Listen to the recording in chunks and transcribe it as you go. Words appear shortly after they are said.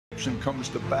Gibson comes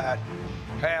to bat,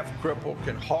 half crippled,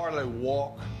 can hardly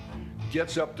walk,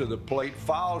 gets up to the plate,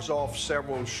 fouls off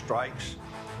several strikes,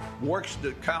 works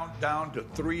the count down to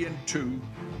 3-2,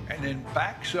 and then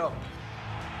backs up.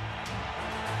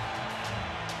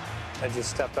 I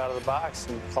just stepped out of the box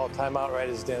and called timeout right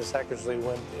as Dennis Eckersley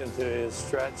went into his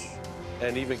stretch.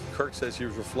 And even Kirk says he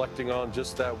was reflecting on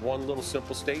just that one little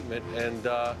simple statement, and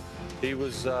he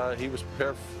was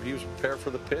prepared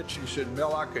for the pitch. He said,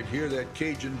 Mel, I could hear that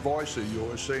Cajun voice of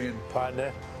yours saying,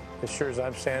 partner, as sure as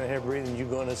I'm standing here breathing, you're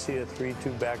going to see a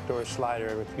 3-2 backdoor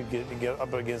slider if you get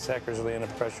up against Eckersley in a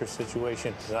pressure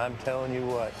situation. And I'm telling you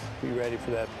what, be ready for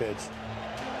that pitch.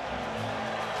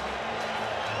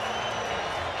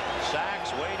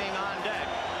 Sachs waiting on deck,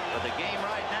 but the game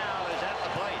right now is at the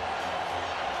plate.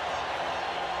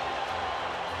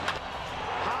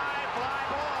 High fly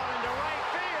ball into right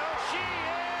field. She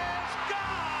is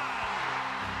gone.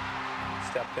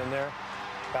 Stepped in there,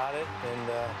 got it, and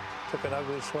took an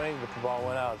ugly swing, but the ball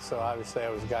went out. So obviously I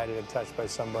was guided and touched by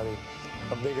somebody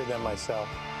bigger than myself.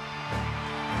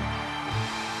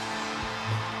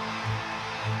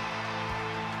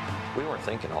 We weren't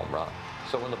thinking home run.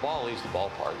 So when the ball leaves the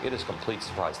ballpark, it is a complete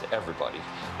surprise to everybody,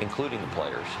 including the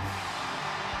players.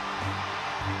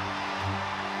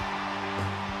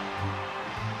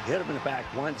 Hit him in the back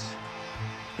once,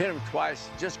 hit him twice,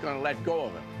 just going to let go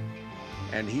of him.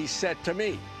 And he said to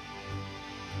me,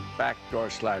 backdoor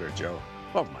slider, Joe.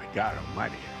 Oh, my God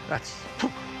almighty. That's,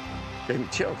 gave me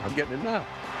chills. I'm getting it now.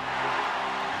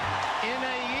 In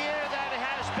a year that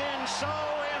has been so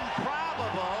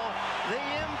improbable, the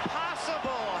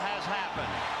impossible has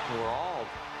happened. We're all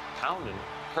pounding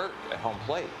Kirk at home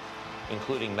plate,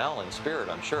 including Mel in spirit,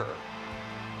 I'm sure.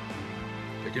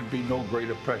 There can be no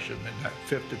greater pressure than that.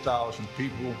 50,000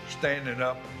 people standing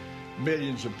up,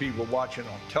 millions of people watching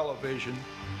on television,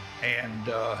 and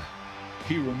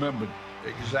he remembered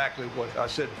exactly what I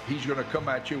said. He's going to come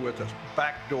at you with a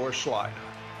backdoor slider.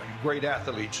 And great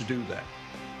athletes do that.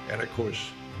 And of course,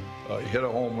 he hit a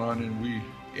home run, and we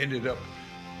ended up.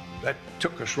 That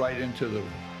took us right into the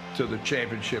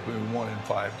championship, and we won in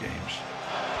 5 games.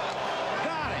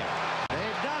 Got him.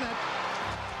 They've done it.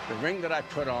 The ring that I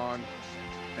put on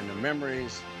and the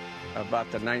memories about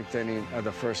the 9th inning of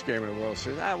the first game of the World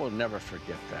Series, I will never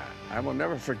forget that. I will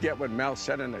never forget what Mel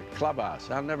said in the clubhouse.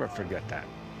 I'll never forget that.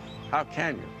 How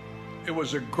can you? It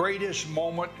was the greatest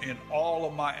moment in all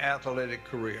of my athletic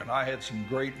career, and I had some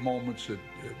great moments at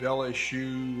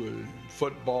LSU,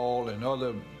 football, and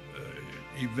other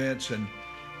events, and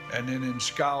then in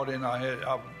scouting,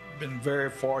 I've been very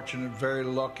fortunate, very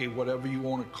lucky, whatever you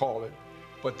want to call it.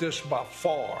 But this by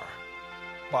far,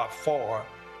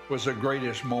 was the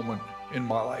greatest moment in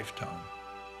my lifetime.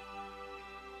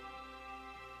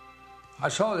 I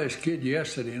saw this kid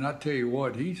yesterday, and I tell you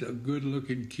what, he's a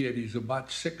good-looking kid. He's about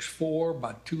 6'4",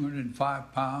 about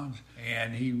 205 pounds,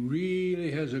 and he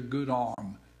really has a good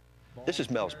arm. This is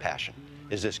Mel's passion,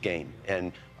 is this game,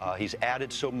 and he's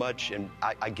added so much, and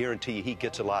I guarantee you he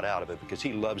gets a lot out of it because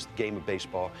he loves the game of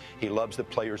baseball. He loves the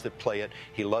players that play it.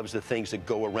 He loves the things that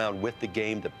go around with the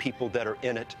game, the people that are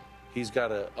in it. He's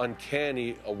got an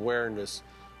uncanny awareness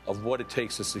of what it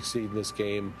takes to succeed in this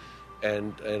game,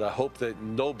 and I hope that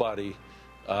nobody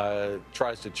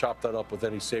tries to chop that up with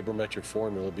any sabermetric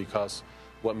formula, because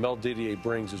what Mel Didier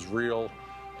brings is real,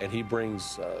 and he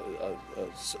brings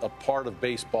a part of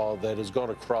baseball that is going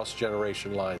to cross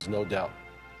generation lines, no doubt.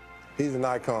 He's an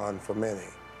icon for many.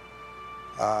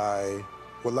 I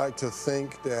would like to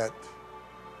think that,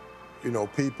 you know,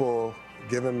 people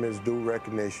give him his due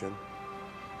recognition.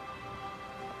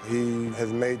 He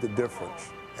has made the difference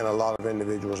in a lot of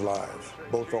individuals' lives,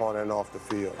 both on and off the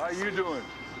field. How you doing?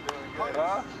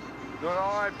 Huh? Doing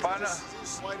all right, partner?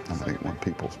 I think when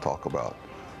people talk about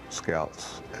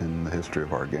scouts in the history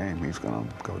of our game, he's going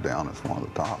to go down as one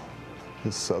of the top.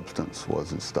 His substance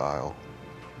was his style.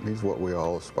 He's what we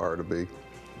all aspire to be.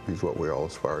 He's what we all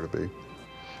aspire to be.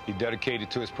 He's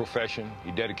dedicated to his profession.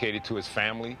 He's dedicated to his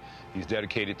family. He's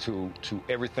dedicated to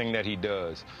everything that he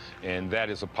does. And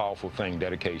that is a powerful thing,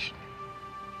 dedication.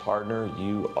 Partner,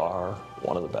 you are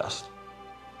one of the best.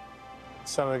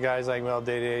 Some of the guys like Mel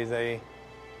Didier,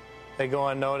 they go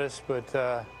unnoticed,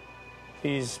 but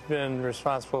he's been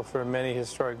responsible for many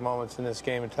historic moments in this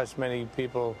game and touched many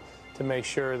people to make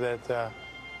sure that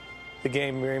the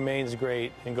game remains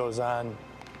great and goes on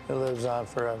and lives on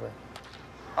forever.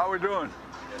 How we doing?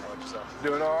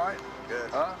 Doing all right? Good.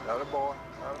 Huh? Attaboy.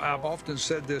 I've often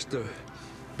said this to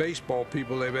baseball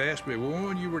people. They've asked me, well, when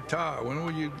will you retire? When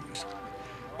will you?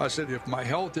 I said, if my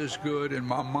health is good and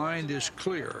my mind is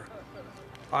clear,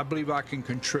 I believe I can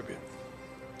contribute.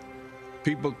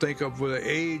 people think of with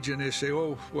age and they say,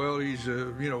 oh, well, he's,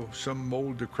 you know, some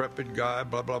old decrepit guy,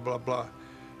 blah, blah, blah, blah.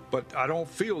 But I don't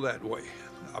feel that way.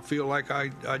 I feel like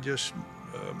I just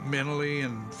mentally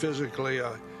and physically,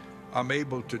 I'm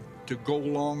able to go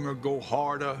longer, go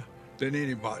harder than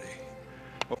anybody.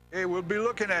 Okay, we'll be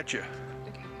looking at you.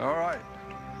 All right.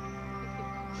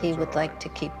 He would like to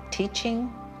keep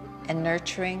teaching and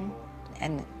nurturing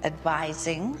and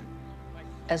advising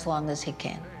as long as he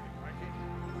can.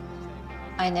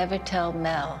 I never tell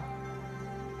Mel,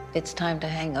 it's time to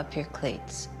hang up your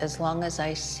cleats. As long as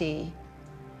I see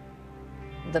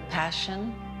the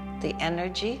passion, the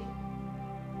energy,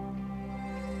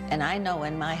 and I know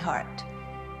in my heart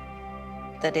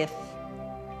that if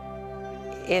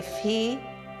he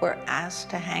were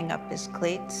asked to hang up his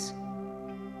cleats,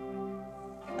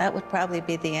 that would probably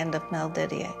be the end of Mel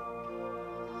Didier.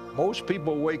 Most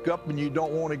people wake up and you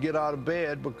don't want to get out of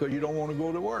bed because you don't want to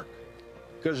go to work,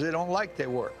 because they don't like their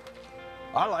work.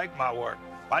 I like my work.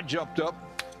 I jumped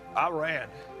up, I ran.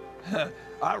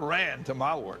 I ran to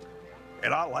my work,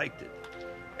 and I liked it.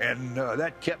 And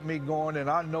that kept me going, and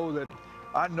I know that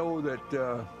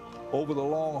over the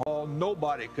long haul,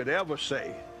 nobody could ever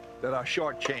say that I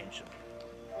shortchanged them,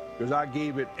 because I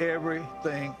gave it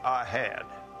everything I had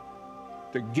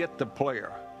to get the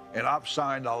player. And I've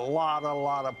signed a lot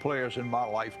of players in my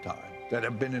lifetime that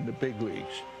have been in the big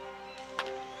leagues.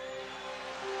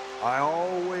 I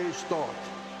always thought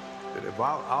that if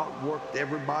I outworked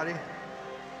everybody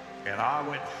and I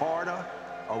went harder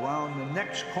around the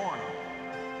next corner,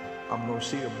 I'm going to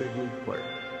see a big league player.